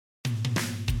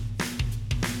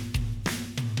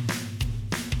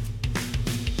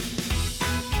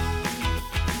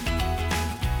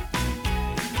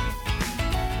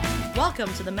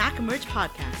Welcome to the Mac Emerge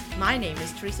podcast. My name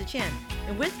is Teresa Chan,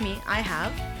 and with me I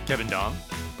have Kevin Dong,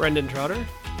 Brendan Trotter,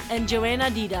 and Joanna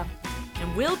Dida,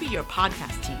 and we'll be your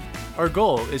podcast team. Our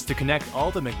goal is to connect all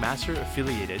the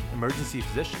McMaster-affiliated emergency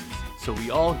physicians so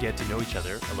we all get to know each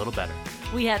other a little better.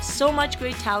 We have so much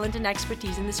great talent and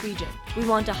expertise in this region. We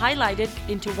want to highlight it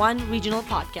into one regional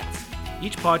podcast.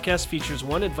 Each podcast features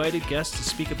one invited guest to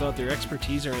speak about their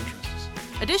expertise or interests.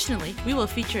 Additionally, we will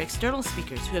feature external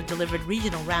speakers who have delivered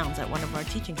regional rounds at one of our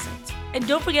teaching sites. And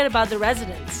don't forget about the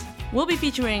residents. We'll be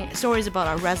featuring stories about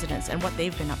our residents and what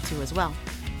they've been up to as well.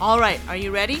 All right, are you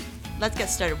ready? Let's get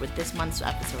started with this month's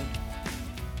episode.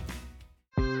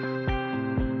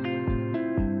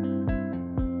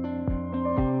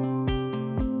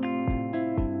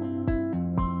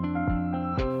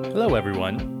 Hello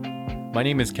everyone, my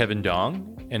name is Kevin Dong,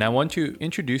 and I want to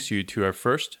introduce you to our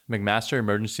first McMaster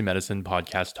Emergency Medicine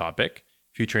podcast topic,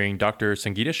 featuring Dr.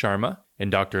 Sangeeta Sharma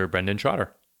and Dr. Brendan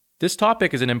Trotter. This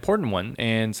topic is an important one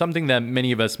and something that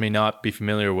many of us may not be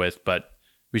familiar with, but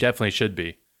we definitely should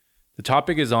be. The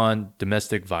topic is on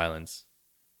domestic violence.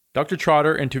 Dr.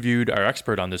 Trotter interviewed our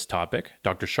expert on this topic,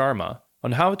 Dr. Sharma,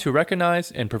 on how to recognize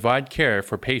and provide care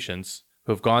for patients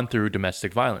who have gone through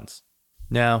domestic violence.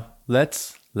 Now,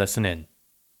 let's listen in.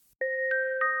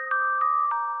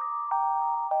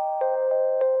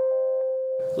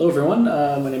 Hello everyone,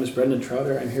 my name is Brendan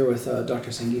Trotter. I'm here with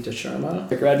Dr. Sangeeta Sharma.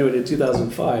 I graduated in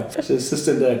 2005. She's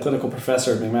assistant clinical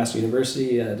professor at McMaster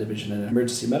University, Division in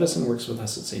Emergency Medicine, works with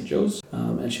us at St. Joe's.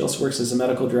 And she also works as a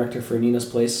medical director for Nina's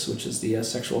Place, which is the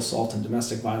Sexual Assault and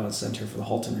Domestic Violence Center for the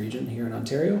Halton region here in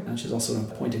Ontario. And she's also an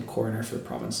appointed coroner for the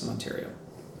province in Ontario.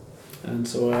 And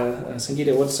so,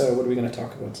 Sangeeta, what are we going to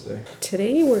talk about today?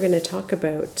 Today we're going to talk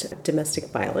about domestic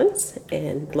violence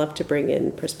and love to bring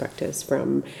in perspectives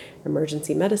from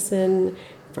emergency medicine,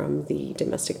 from the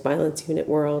domestic violence unit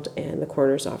world, and the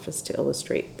coroner's office to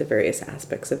illustrate the various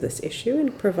aspects of this issue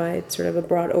and provide sort of a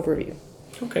broad overview.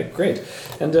 Okay, great.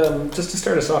 And just to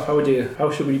start us off,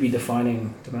 how should we be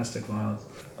defining domestic violence?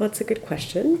 Well, that's a good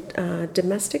question.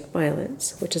 Domestic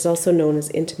violence, which is also known as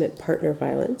intimate partner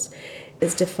violence,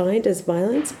 is defined as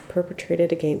violence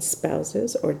perpetrated against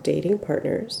spouses or dating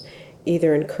partners,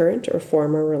 either in current or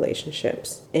former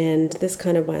relationships. And this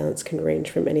kind of violence can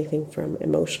range from anything from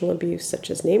emotional abuse,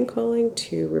 such as name-calling,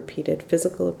 to repeated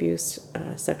physical abuse,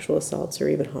 sexual assaults, or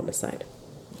even homicide.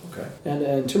 Okay. And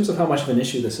in terms of how much of an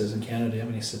issue this is in Canada, do you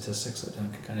have any statistics that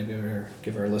can kind of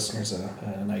give our listeners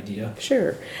an idea?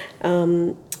 Sure.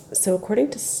 So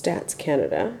according to Stats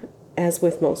Canada, as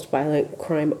with most violent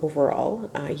crime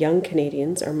overall, young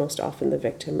Canadians are most often the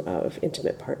victim of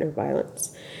intimate partner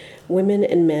violence. Women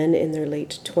and men in their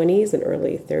late 20s and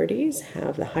early 30s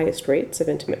have the highest rates of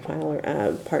intimate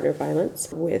partner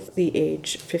violence, with the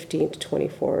age 15 to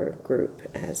 24 group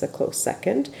as a close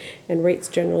second, and rates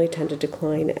generally tend to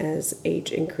decline as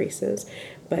age increases,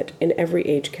 but in every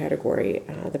age category,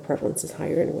 the prevalence is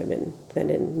higher in women than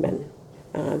in men.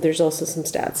 There's also some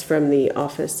stats from the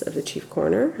Office of the Chief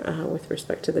Coroner with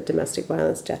respect to the Domestic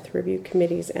Violence Death Review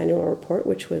Committee's annual report,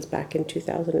 which was back in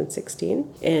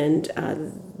 2016. And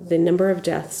the number of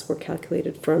deaths were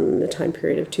calculated from the time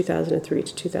period of 2003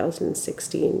 to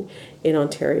 2016 in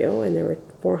Ontario, and there were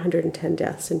 410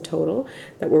 deaths in total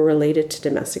that were related to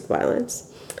domestic violence.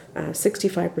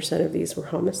 65% of these were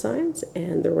homicides,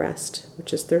 and the rest,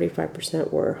 which is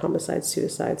 35%, were homicides,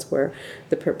 suicides, where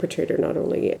the perpetrator not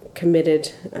only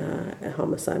committed a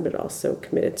homicide but also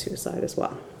committed suicide as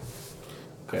well.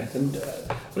 Okay, and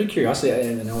out of curiosity,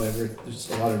 I know there's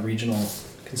a lot of regional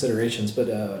considerations, but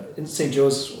in St.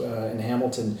 Joe's in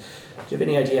Hamilton, do you have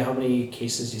any idea how many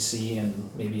cases you see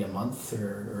in maybe a month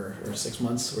or 6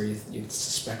 months where you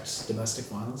suspect domestic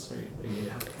violence, or you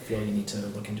feel you need to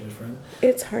look into it further?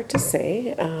 It's hard to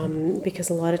say because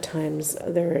a lot of times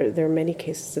there are many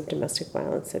cases of domestic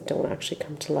violence that don't actually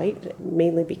come to light,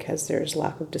 mainly because there's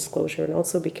lack of disclosure, and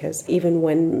also because even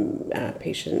when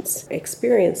patients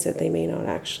experience it, they may not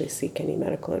actually seek any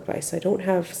medical advice. I don't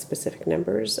have specific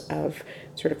numbers of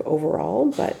sort of overall,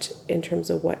 but in terms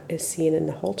of what is seen in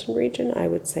the Halton region, I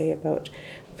would say about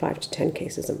 5 to 10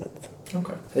 cases a month.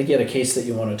 Okay. I think you had a case that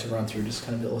you wanted to run through, just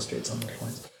kind of illustrate some of the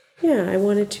points. Yeah, I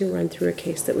wanted to run through a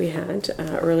case that we had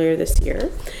earlier this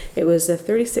year. It was a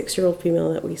 36-year-old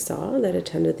female that we saw that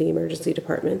attended the emergency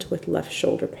department with left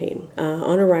shoulder pain.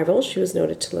 On arrival, she was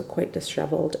noted to look quite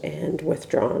disheveled and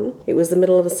withdrawn. It was the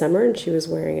middle of the summer, and she was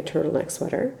wearing a turtleneck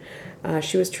sweater.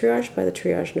 She was triaged by the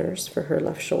triage nurse for her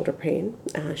left shoulder pain.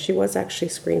 She was actually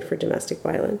screened for domestic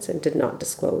violence and did not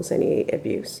disclose any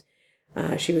abuse.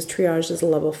 She was triaged as a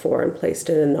level 4 and placed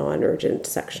in a non-urgent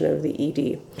section of the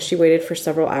ED. She waited for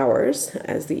several hours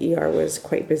as the ER was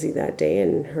quite busy that day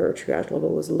and her triage level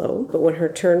was low. But when her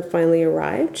turn finally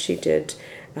arrived, she did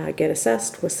get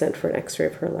assessed, was sent for an x-ray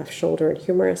of her left shoulder and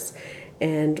humerus,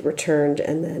 and returned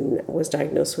and then was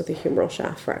diagnosed with a humeral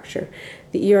shaft fracture.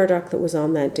 The ER doc that was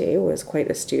on that day was quite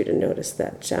astute and noticed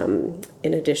that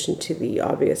in addition to the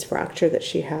obvious fracture that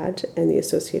she had and the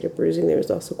associated bruising, there was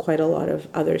also quite a lot of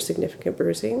other significant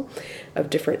bruising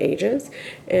of different ages,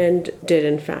 and did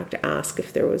in fact ask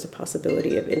if there was a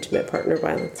possibility of intimate partner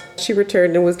violence. She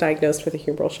returned and was diagnosed with a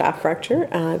humeral shaft fracture.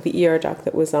 The ER doc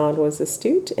that was on was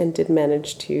astute and did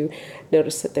manage to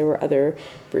notice that there were other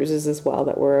bruises as well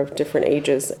that were of different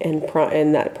ages, and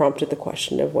that prompted the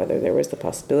question of whether there was the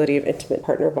possibility of intimate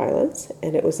partner violence.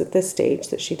 And it was at this stage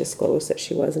that she disclosed that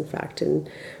she was in fact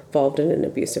involved in an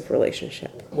abusive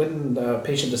relationship. When the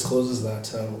patient discloses that,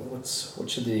 what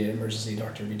should the emergency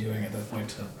doctor be doing at that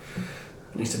point,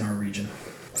 at least in our region?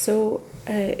 So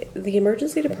the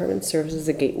emergency department serves as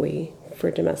a gateway for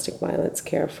domestic violence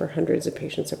care for hundreds of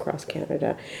patients across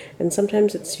Canada. And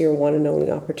sometimes it's your one and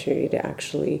only opportunity to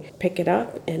actually pick it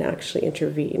up and actually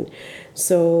intervene.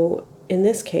 So in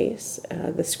this case,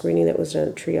 the screening that was done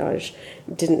at triage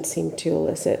didn't seem to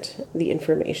elicit the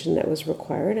information that was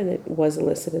required, and it was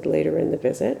elicited later in the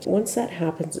visit. Once that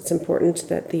happens, it's important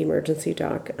that the emergency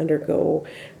doc undergo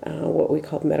what we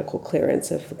call medical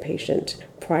clearance of the patient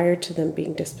prior to them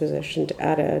being dispositioned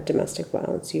at a domestic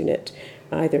violence unit,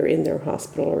 either in their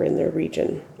hospital or in their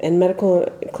region. And medical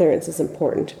clearance is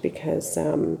important because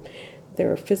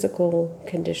there are physical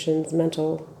conditions,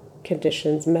 mental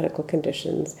conditions, medical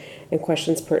conditions, and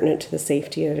questions pertinent to the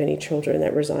safety of any children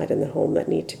that reside in the home that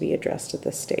need to be addressed at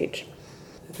this stage.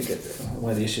 I think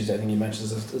one of the issues I think you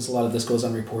mentioned is a lot of this goes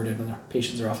unreported, and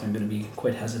patients are often going to be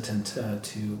quite hesitant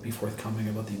to be forthcoming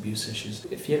about the abuse issues.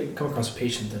 If you come across a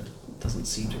patient that doesn't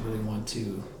seem to really want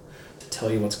to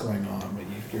tell you what's going on,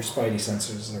 but your spidey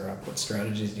sensors are up, what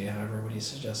strategies do you have, or what do you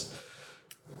suggest?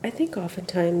 I think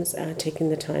oftentimes taking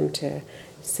the time to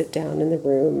sit down in the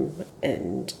room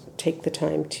and take the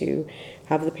time to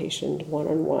have the patient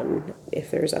one-on-one,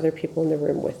 if there's other people in the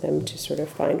room with them, to sort of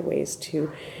find ways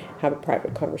to have a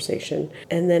private conversation,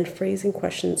 and then phrasing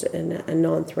questions in a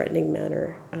non-threatening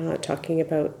manner, talking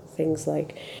about things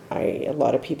like, a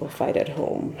lot of people fight at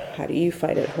home. How do you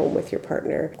fight at home with your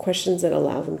partner? Questions that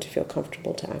allow them to feel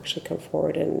comfortable to actually come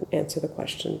forward and answer the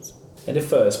questions. And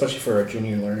if, especially for our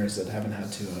junior learners that haven't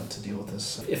had to deal with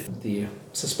this, if the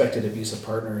suspected abusive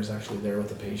partner is actually there with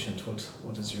the patient,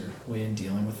 what is your way in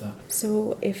dealing with that?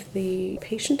 So if the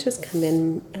patient has come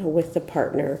in with the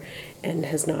partner and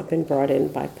has not been brought in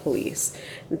by police,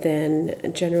 then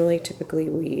typically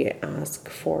we ask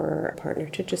for a partner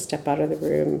to just step out of the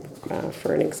room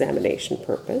for an examination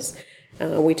purpose.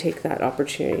 We take that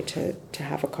opportunity to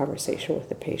have a conversation with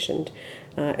the patient,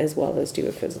 as well as do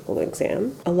a physical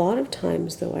exam. A lot of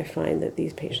times, though, I find that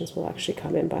these patients will actually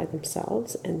come in by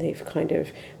themselves, and they've kind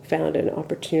of found an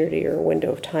opportunity or a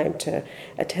window of time to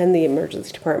attend the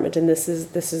emergency department, and this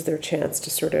is their chance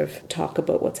to sort of talk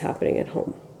about what's happening at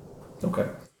home. Okay.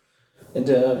 And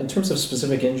in terms of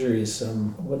specific injuries,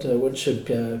 what should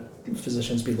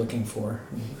physicians be looking for,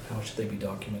 and how should they be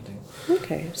documenting?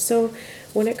 Okay, so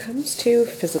when it comes to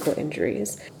physical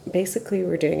injuries, basically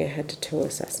we're doing a head-to-toe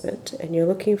assessment, and you're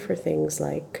looking for things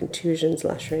like contusions,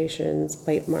 lacerations,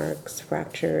 bite marks,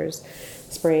 fractures,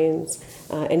 sprains,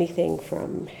 anything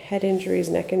from head injuries,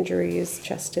 neck injuries,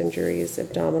 chest injuries,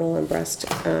 abdominal and breast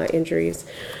injuries.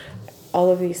 All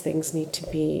of these things need to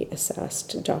be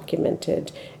assessed,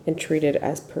 documented, and treated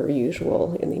as per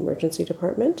usual in the emergency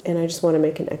department. And I just want to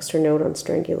make an extra note on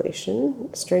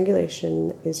strangulation.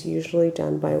 Strangulation is usually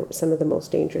done by some of the most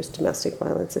dangerous domestic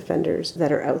violence offenders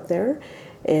that are out there.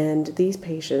 And these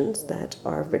patients that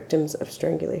are victims of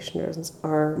strangulation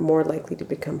are more likely to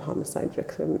become homicide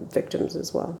victims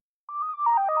as well.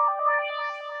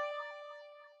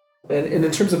 And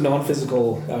in terms of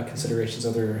non-physical considerations,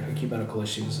 other acute medical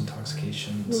issues,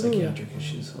 intoxication, psychiatric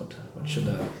issues, what should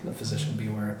a physician be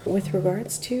aware of? With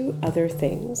regards to other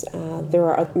things, there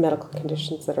are other medical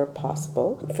conditions that are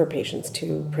possible for patients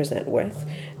to present with.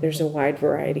 There's a wide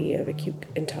variety of acute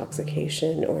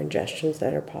intoxication or ingestions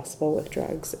that are possible with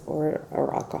drugs or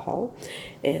alcohol,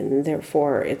 and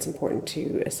therefore it's important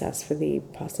to assess for the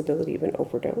possibility of an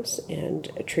overdose and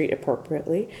treat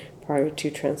appropriately prior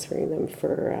to transferring them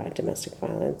for domestic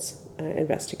violence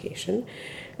investigation.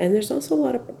 And there's also a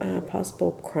lot of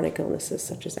possible chronic illnesses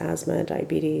such as asthma,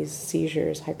 diabetes,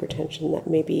 seizures, hypertension that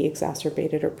may be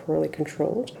exacerbated or poorly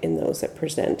controlled in those that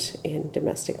present in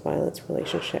domestic violence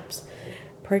relationships.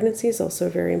 Pregnancy is also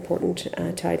very important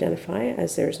to identify,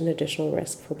 as there's an additional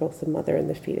risk for both the mother and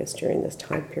the fetus during this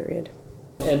time period.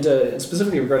 And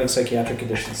specifically regarding psychiatric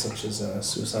conditions such as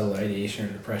suicidal ideation or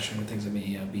depression or things that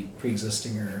may be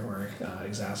pre-existing or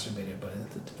exacerbated by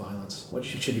the violence, what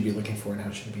should you be looking for and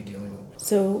how should you be dealing with it?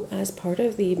 So as part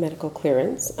of the medical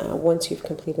clearance, once you've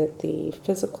completed the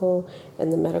physical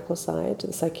and the medical side,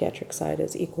 the psychiatric side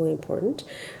is equally important,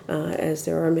 as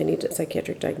there are many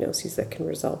psychiatric diagnoses that can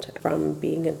result from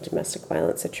being in a domestic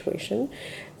violence situation.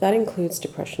 That includes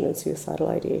depression and suicidal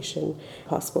ideation,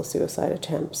 possible suicide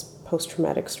attempts,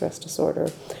 post-traumatic stress disorder,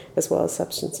 as well as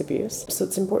substance abuse. So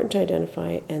it's important to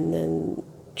identify and then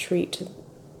treat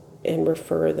and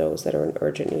refer those that are in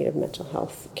urgent need of mental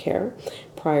health care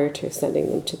prior to sending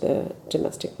them to the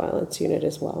domestic violence unit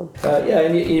as well.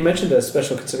 And you mentioned a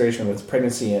special consideration with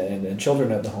pregnancy and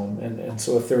children at the home. And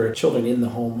so if there are children in the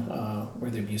home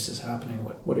where the abuse is happening,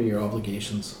 what are your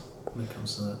obligations when it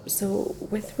comes to that? So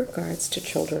with regards to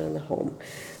children in the home,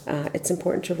 it's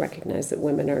important to recognize that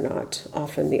women are not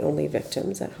often the only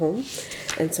victims at home.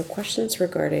 And so questions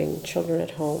regarding children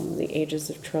at home, the ages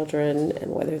of children,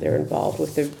 and whether they're involved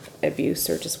with the abuse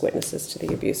or just witnesses to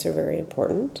the abuse are very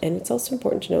important. And it's also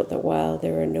important to note that while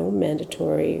there are no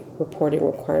mandatory reporting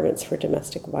requirements for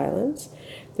domestic violence,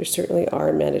 there certainly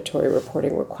are mandatory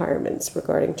reporting requirements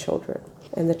regarding children.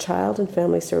 And the Child and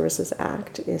Family Services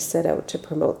Act is set out to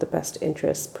promote the best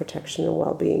interests, protection, and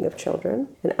well-being of children.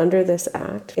 And under this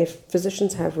act, if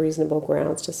physicians have reasonable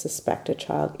grounds to suspect a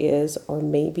child is or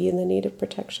may be in the need of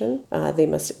protection, they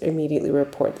must immediately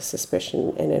report the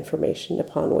suspicion and information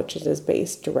upon which it is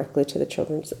based directly to the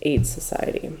Children's Aid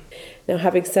Society. Now,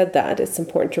 having said that, it's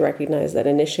important to recognize that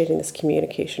initiating this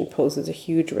communication poses a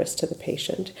huge risk to the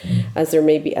patient, as there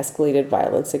may be escalated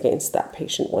violence against that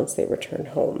patient once they return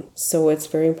home. So it's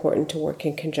very important to work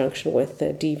in conjunction with the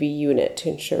DV unit to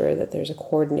ensure that there's a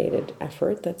coordinated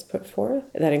effort that's put forth.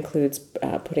 That includes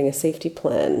putting a safety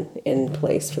plan in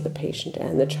place for the patient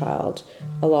and the child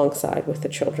alongside with the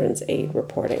Children's Aid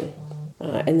reporting.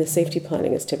 And the safety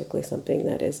planning is typically something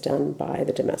that is done by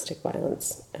the domestic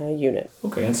violence unit.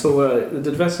 Okay, and so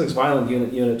the domestic violence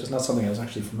unit is not something I was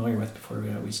actually familiar with before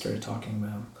we started talking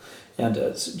about. And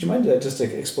so do you mind just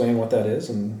explaining what that is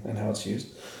and how it's used?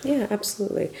 Yeah,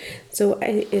 absolutely. So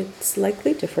it's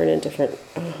likely different in different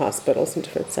hospitals and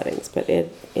different settings, but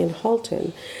in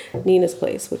Halton, Nina's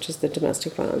Place, which is the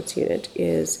domestic violence unit,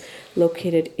 is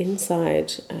located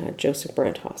inside Joseph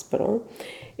Brant Hospital.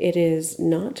 It is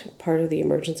not part of the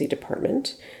emergency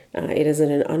department. It is in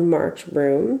an unmarked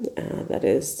room that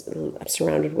is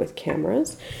surrounded with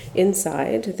cameras.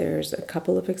 Inside, there's a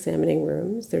couple of examining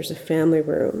rooms. There's a family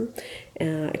room,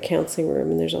 a counseling room,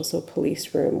 and there's also a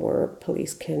police room where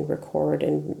police can record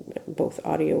in both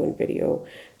audio and video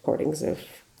recordings of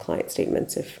client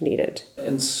statements if needed.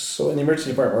 And so in the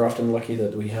emergency department, we're often lucky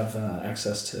that we have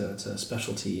access to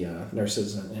specialty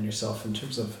nurses and yourself in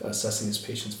terms of assessing these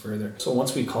patients further. So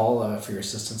once we call for your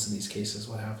assistance in these cases,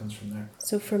 what happens from there?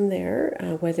 So from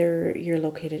there, whether you're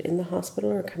located in the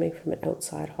hospital or coming from an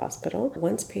outside hospital,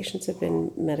 once patients have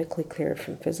been medically cleared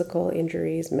from physical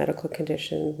injuries, medical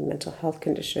conditions, mental health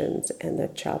conditions, and the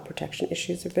child protection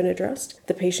issues have been addressed,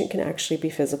 the patient can actually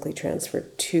be physically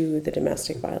transferred to the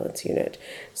domestic violence unit.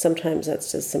 Sometimes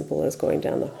that's as simple as going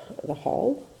down the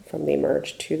hall from the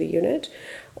emerge to the unit,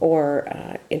 or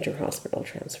inter-hospital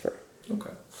transfer.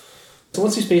 Okay. So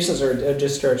once these patients are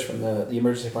discharged from the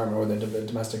emergency department or the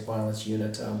domestic violence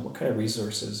unit, what kind of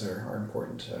resources are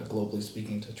important, globally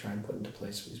speaking, to try and put into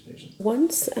place for these patients?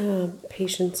 Once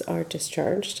patients are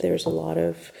discharged, there's a lot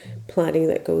of planning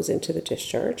that goes into the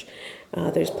discharge.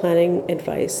 There's planning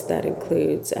advice that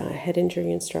includes head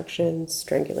injury instructions,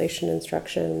 strangulation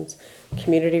instructions,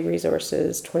 community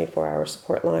resources, 24-hour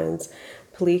support lines,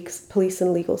 police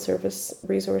and legal service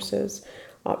resources,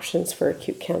 options for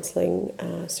acute counseling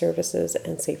services,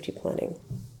 and safety planning.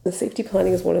 The safety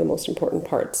planning is one of the most important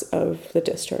parts of the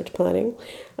discharge planning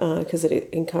because it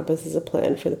encompasses a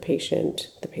plan for the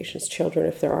patient's children,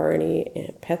 if there are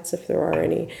any, pets, if there are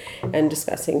any, and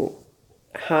discussing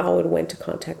how and when to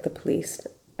contact the police.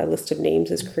 A list of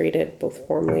names is created both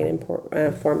formally and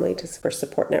informally for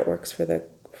support networks for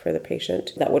the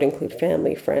patient. That would include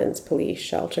family, friends, police,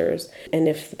 shelters, and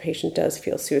if the patient does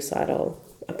feel suicidal,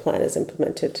 a plan is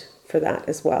implemented for that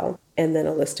as well. And then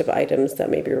a list of items that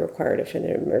may be required if an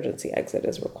emergency exit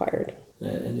is required.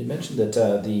 And you mentioned that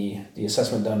the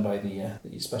assessment done by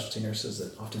the specialty nurses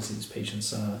that often see these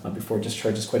patients before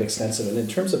discharge is quite extensive. And in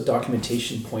terms of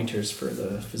documentation pointers for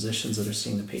the physicians that are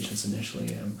seeing the patients initially,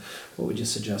 what would you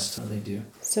suggest they do?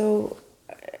 So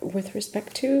With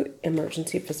respect to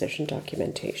emergency physician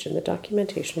documentation, the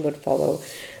documentation would follow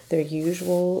their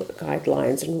usual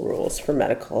guidelines and rules for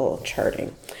medical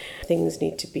charting. Things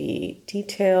need to be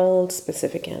detailed,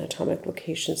 specific anatomic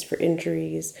locations for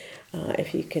injuries.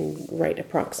 If you can write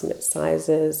approximate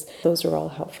sizes, those are all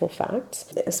helpful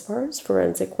facts. As far as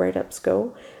forensic write-ups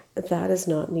go, that is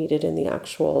not needed in the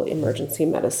actual emergency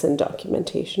medicine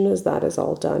documentation, as that is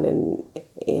all done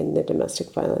in the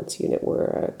domestic violence unit,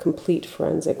 where a complete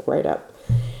forensic write-up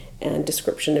and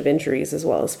description of injuries as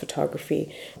well as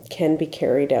photography can be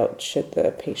carried out should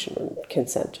the patient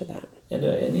consent to that. And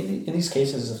in these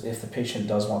cases, if the patient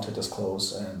does want to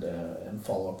disclose and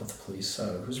follow up with the police,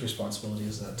 whose responsibility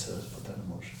is that to put that in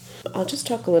motion? I'll just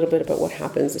talk a little bit about what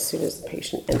happens as soon as the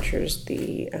patient enters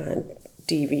the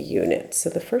DV unit. So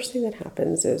the first thing that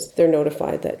happens is they're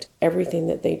notified that everything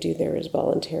that they do there is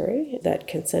voluntary, that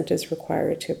consent is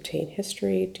required to obtain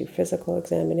history, do physical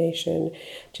examination,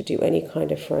 to do any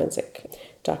kind of forensic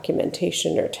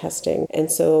documentation or testing.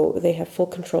 And so they have full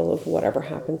control of whatever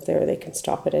happens there. They can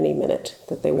stop at any minute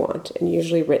that they want, and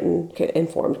usually written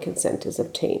informed consent is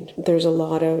obtained. There's a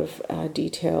lot of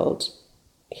detailed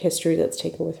history that's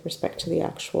taken with respect to the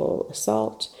actual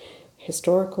assault,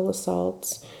 historical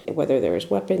assaults, whether there was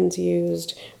weapons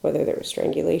used, whether there was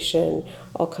strangulation,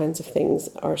 all kinds of things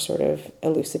are sort of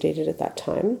elucidated at that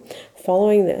time.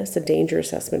 Following this, a danger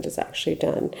assessment is actually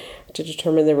done to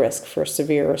determine the risk for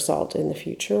severe assault in the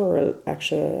future, or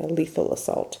actually a lethal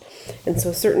assault. And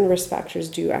so certain risk factors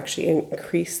do actually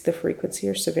increase the frequency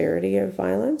or severity of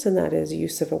violence, and that is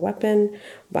use of a weapon,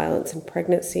 violence in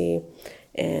pregnancy,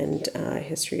 and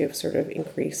history of sort of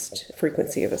increased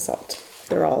frequency of assault.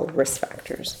 They're all risk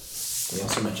factors. We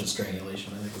also mentioned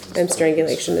strangulation, I think. And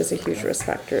strangulation is a huge risk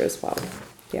factor as well.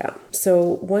 Yeah.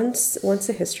 So once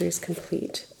the history is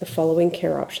complete, the following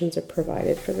care options are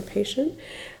provided for the patient.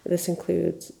 This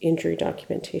includes injury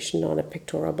documentation on a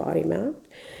pictorial body map,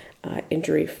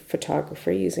 injury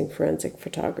photography using forensic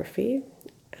photography,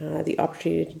 the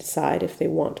opportunity to decide if they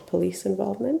want police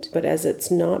involvement. But as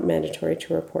it's not mandatory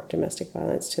to report domestic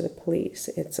violence to the police,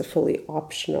 it's a fully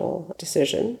optional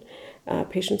decision.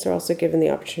 Patients are also given the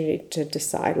opportunity to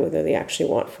decide whether they actually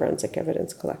want forensic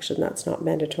evidence collection. That's not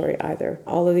mandatory either.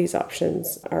 All of these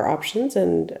options are options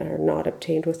and are not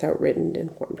obtained without written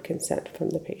informed consent from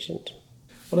the patient.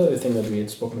 One other thing that we had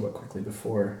spoken about quickly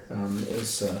before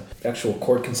is actual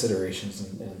court considerations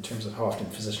in terms of how often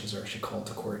physicians are actually called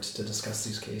to court to discuss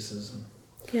these cases.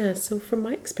 Yeah, so from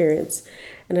my experience,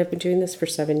 and I've been doing this for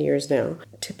 7 years now,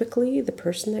 typically the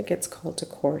person that gets called to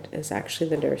court is actually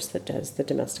the nurse that does the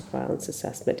domestic violence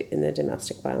assessment in the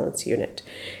domestic violence unit.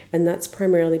 And that's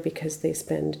primarily because they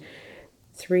spend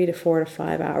 3 to 4 to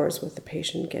 5 hours with the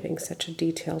patient getting such a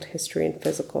detailed history and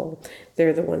physical.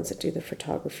 They're the ones that do the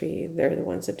photography. They're the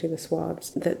ones that do the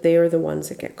swabs. That they are the ones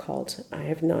that get called. I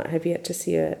have yet to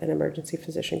see an emergency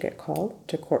physician get called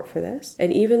to court for this.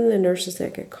 And even the nurses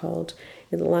that get called,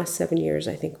 in the last 7 years,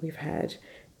 I think we've had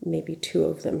maybe 2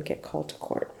 of them get called to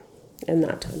court in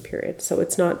that time period. So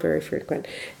it's not very frequent.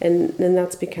 And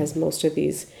that's because most of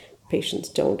these patients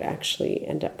don't actually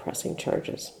end up pressing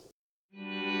charges.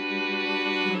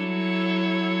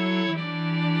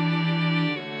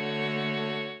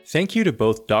 Thank you to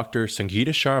both Dr. Sangeeta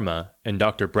Sharma and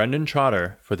Dr. Brendan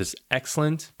Trotter for this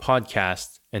excellent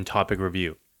podcast and topic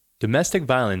review. Domestic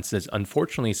violence is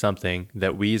unfortunately something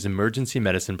that we as emergency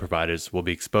medicine providers will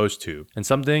be exposed to, and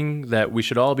something that we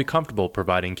should all be comfortable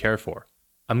providing care for.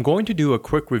 I'm going to do a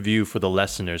quick review for the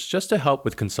listeners just to help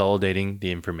with consolidating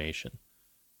the information.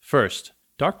 First,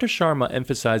 Dr. Sharma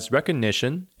emphasized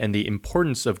recognition and the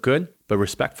importance of good but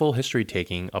respectful history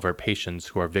taking of our patients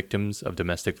who are victims of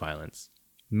domestic violence,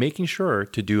 making sure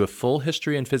to do a full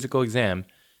history and physical exam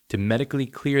to medically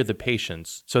clear the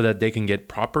patients so that they can get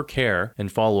proper care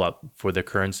and follow-up for their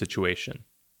current situation.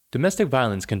 Domestic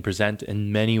violence can present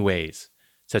in many ways,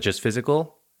 such as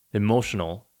physical,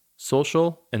 emotional,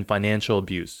 social, and financial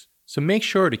abuse. So make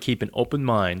sure to keep an open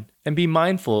mind and be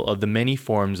mindful of the many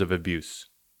forms of abuse.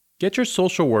 Get your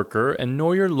social worker and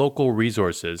know your local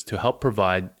resources to help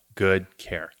provide good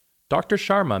care. Dr.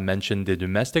 Sharma mentioned the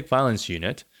domestic violence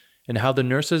unit and how the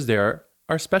nurses there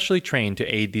are specially trained to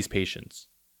aid these patients.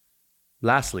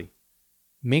 Lastly,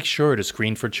 make sure to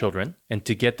screen for children and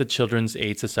to get the Children's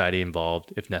Aid Society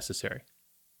involved if necessary.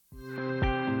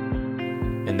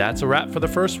 And that's a wrap for the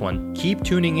first one. Keep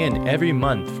tuning in every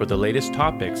month for the latest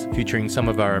topics featuring some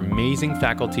of our amazing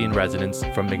faculty and residents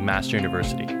from McMaster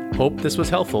University. Hope this was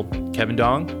helpful. Kevin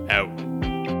Dong, out.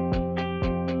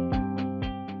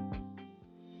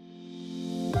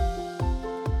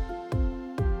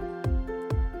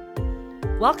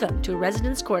 Welcome to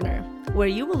Residence Corner, where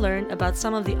you will learn about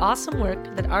some of the awesome work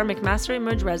that our McMaster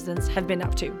Emerge residents have been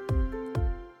up to.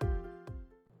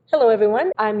 Hello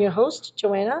everyone, I'm your host,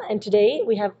 Joanna, and today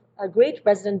we have a great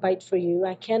resident bite for you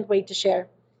I can't wait to share.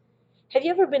 Have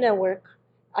you ever been at work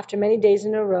after many days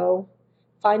in a row,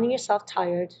 finding yourself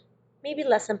tired, maybe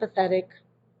less empathetic,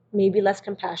 maybe less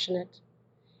compassionate,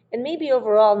 and maybe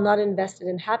overall not invested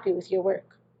and happy with your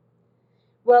work?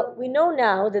 Well, we know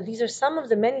now that these are some of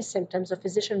the many symptoms of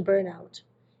physician burnout.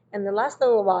 And the last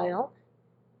little while,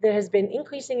 there has been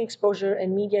increasing exposure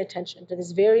and media attention to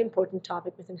this very important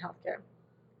topic within healthcare.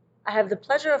 I have the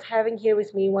pleasure of having here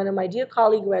with me one of my dear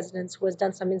colleague residents who has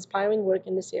done some inspiring work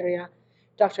in this area,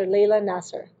 Dr. Leila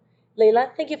Nasser. Leila,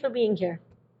 thank you for being here.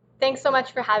 Thanks so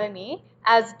much for having me.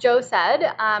 As Joe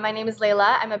said, my name is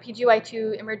Leila. I'm a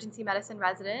PGY2 emergency medicine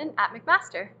resident at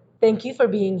McMaster. Thank you for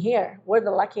being here. We're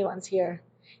the lucky ones here.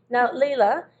 Now,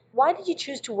 Leila, why did you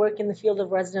choose to work in the field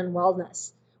of resident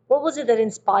wellness? What was it that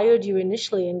inspired you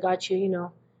initially and got you,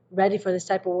 ready for this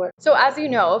type of work? So as you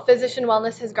know, physician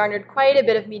wellness has garnered quite a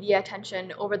bit of media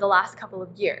attention over the last couple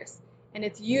of years. And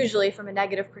it's usually from a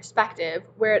negative perspective,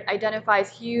 where it identifies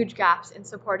huge gaps in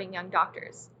supporting young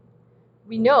doctors.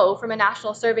 We know from a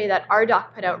national survey that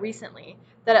RDoc put out recently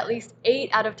that at least 8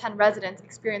 out of 10 residents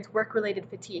experience work-related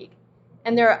fatigue.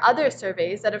 And there are other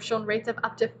surveys that have shown rates of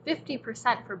up to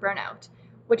 50% for burnout,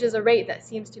 which is a rate that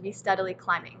seems to be steadily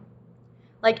climbing.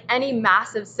 Like any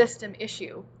massive system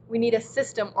issue, we need a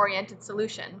system-oriented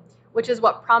solution, which is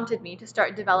what prompted me to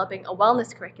start developing a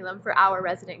wellness curriculum for our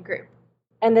resident group.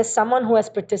 And as someone who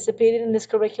has participated in this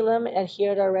curriculum and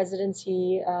here at our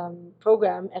residency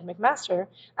program at McMaster,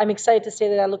 I'm excited to say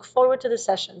that I look forward to the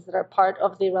sessions that are part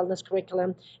of the wellness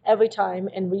curriculum every time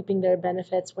and reaping their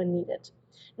benefits when needed.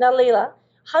 Now, Leila,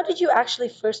 how did you actually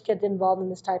first get involved in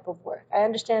this type of work? I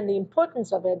understand the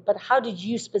importance of it, but how did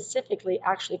you specifically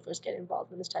actually first get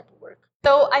involved in this type of work?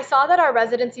 So I saw that our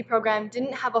residency program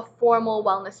didn't have a formal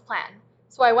wellness plan.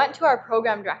 So I went to our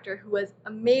program director, who was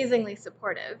amazingly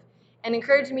supportive, and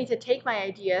encouraged me to take my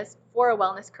ideas for a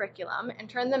wellness curriculum and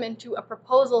turn them into a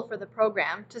proposal for the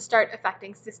program to start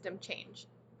affecting system change.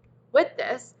 With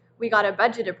this, we got a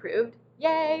budget approved,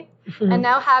 yay, and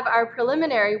now have our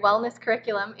preliminary wellness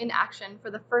curriculum in action for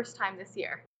the first time this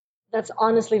year. That's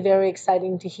honestly very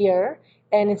exciting to hear,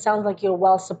 and it sounds like you're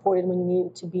well supported when you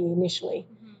needed to be initially.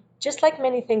 Just like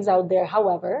many things out there,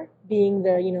 however, being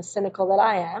the cynical that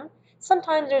I am,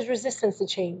 sometimes there's resistance to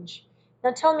change. Now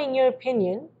tell me, in your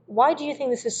opinion, why do you think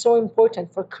this is so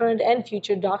important for current and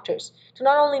future doctors to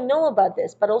not only know about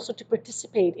this, but also to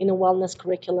participate in a wellness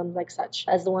curriculum like such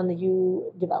as the one that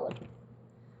you developed?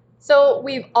 So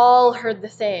we've all heard the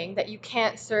saying that you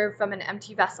can't serve from an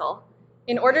empty vessel.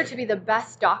 In order to be the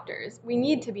best doctors, we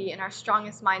need to be in our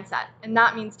strongest mindset, and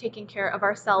that means taking care of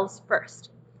ourselves first.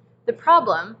 The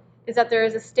problem is that there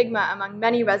is a stigma among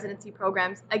many residency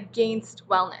programs against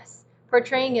wellness,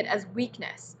 portraying it as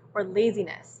weakness or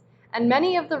laziness, and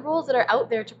many of the rules that are out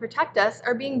there to protect us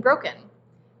are being broken.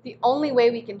 The only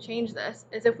way we can change this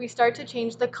is if we start to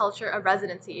change the culture of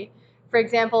residency. For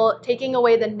example, taking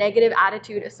away the negative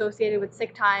attitude associated with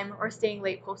sick time or staying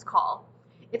late post-call.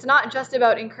 It's not just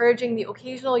about encouraging the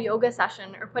occasional yoga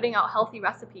session or putting out healthy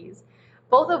recipes,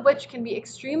 both of which can be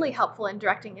extremely helpful in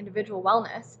directing individual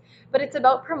wellness, but it's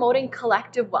about promoting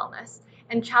collective wellness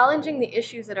and challenging the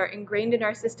issues that are ingrained in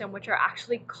our system which are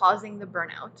actually causing the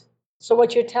burnout. So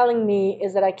what you're telling me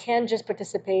is that I can't just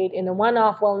participate in a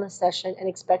one-off wellness session and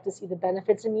expect to see the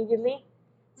benefits immediately?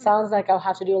 Sounds like I'll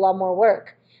have to do a lot more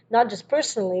work. Not just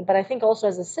personally, but I think also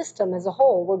as a system as a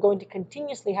whole, we're going to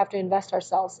continuously have to invest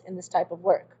ourselves in this type of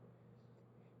work.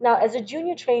 Now, as a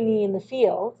junior trainee in the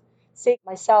field, say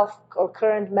myself or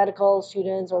current medical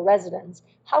students or residents,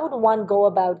 how would one go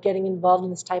about getting involved in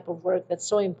this type of work that's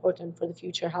so important for the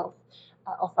future health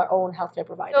of our own healthcare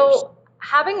providers? So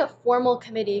having a formal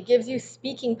committee gives you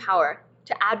speaking power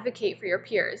to advocate for your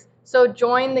peers. So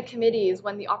join the committees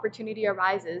when the opportunity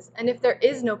arises, and if there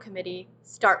is no committee,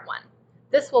 start one.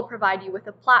 This will provide you with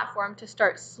a platform to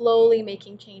start slowly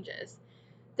making changes.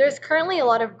 There's currently a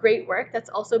lot of great work that's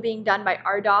also being done by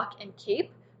RDoc and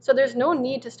CAPE, so there's no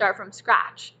need to start from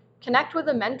scratch. Connect with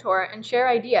a mentor and share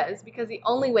ideas, because the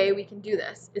only way we can do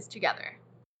this is together.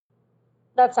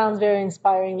 That sounds very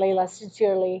inspiring, Leila,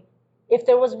 sincerely. If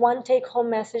there was one take-home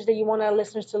message that you want our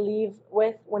listeners to leave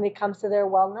with when it comes to their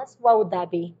wellness, what would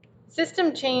that be?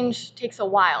 System change takes a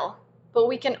while, but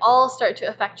we can all start to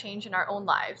affect change in our own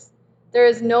lives. There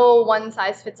is no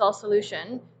one-size-fits-all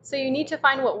solution, so you need to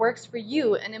find what works for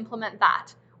you and implement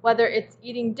that, whether it's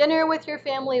eating dinner with your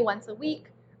family once a week,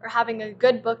 or having a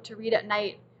good book to read at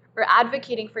night, or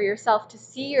advocating for yourself to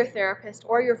see your therapist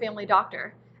or your family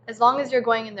doctor, As long as you're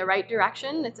going in the right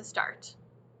direction, it's a start.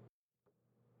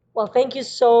 Well, thank you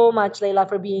so much, Leila,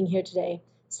 for being here today.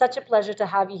 Such a pleasure to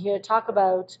have you here talk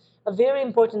about a very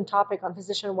important topic on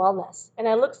physician wellness. And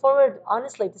I look forward,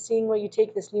 honestly, to seeing where you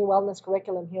take this new wellness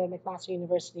curriculum here at McMaster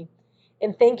University.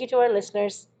 And thank you to our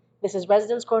listeners. This is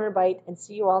Residence Corner Bite, and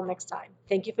see you all next time.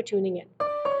 Thank you for tuning in.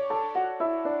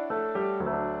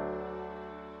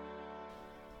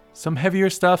 Some heavier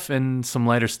stuff and some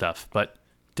lighter stuff, but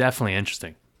definitely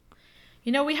interesting.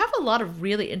 You know, we have a lot of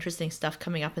really interesting stuff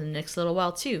coming up in the next little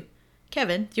while too.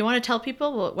 Kevin, do you want to tell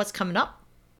people what's coming up?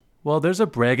 Well, there's a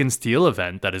Bragg and Steel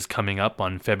event that is coming up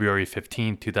on February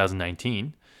 15,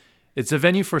 2019. It's a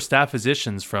venue for staff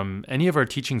physicians from any of our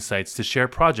teaching sites to share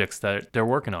projects that they're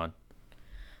working on.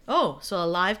 Oh, so a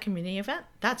live community event?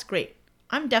 That's great.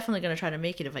 I'm definitely going to try to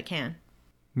make it if I can.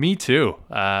 Me too.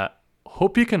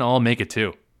 Hope you can all make it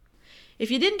too. If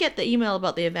you didn't get the email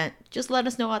about the event, just let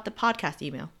us know at the podcast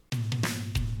email.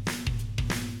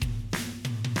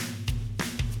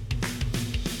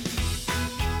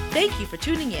 Thank you for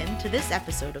tuning in to this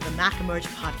episode of the MacEmerge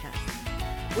podcast.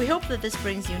 We hope that this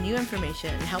brings you new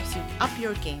information and helps you up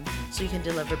your game so you can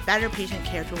deliver better patient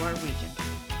care to our region.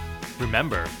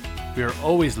 Remember, we are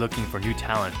always looking for new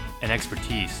talent and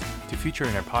expertise to feature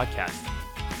in our podcast.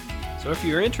 So if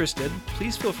you're interested,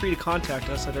 please feel free to contact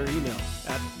us at our email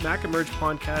at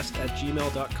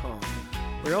macemergepodcast@gmail.com.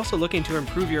 We're also looking to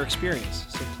improve your experience,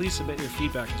 so please submit your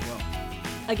feedback as well.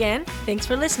 Again, thanks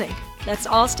for listening. Let's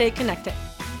all stay connected.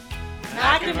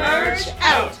 MacEmerge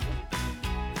out!